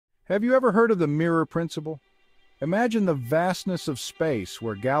Have you ever heard of the mirror principle? Imagine the vastness of space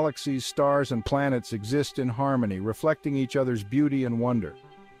where galaxies, stars, and planets exist in harmony, reflecting each other's beauty and wonder.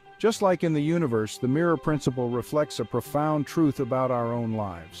 Just like in the universe, the mirror principle reflects a profound truth about our own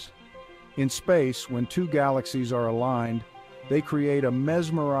lives. In space, when two galaxies are aligned, they create a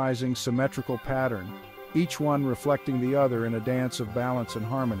mesmerizing symmetrical pattern, each one reflecting the other in a dance of balance and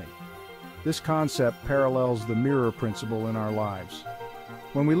harmony. This concept parallels the mirror principle in our lives.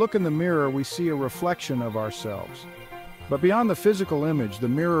 When we look in the mirror, we see a reflection of ourselves. But beyond the physical image, the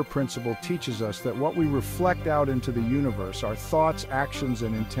mirror principle teaches us that what we reflect out into the universe, our thoughts, actions,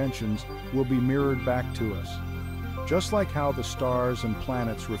 and intentions, will be mirrored back to us. Just like how the stars and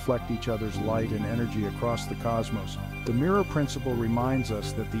planets reflect each other's light and energy across the cosmos, the mirror principle reminds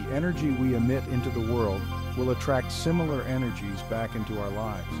us that the energy we emit into the world will attract similar energies back into our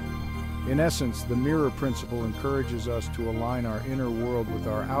lives. In essence, the mirror principle encourages us to align our inner world with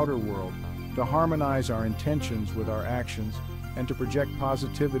our outer world, to harmonize our intentions with our actions, and to project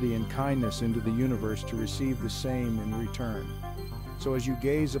positivity and kindness into the universe to receive the same in return. So as you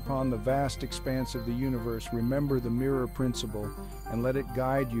gaze upon the vast expanse of the universe, remember the mirror principle and let it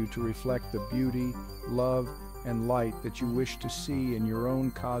guide you to reflect the beauty, love, and light that you wish to see in your own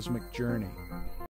cosmic journey.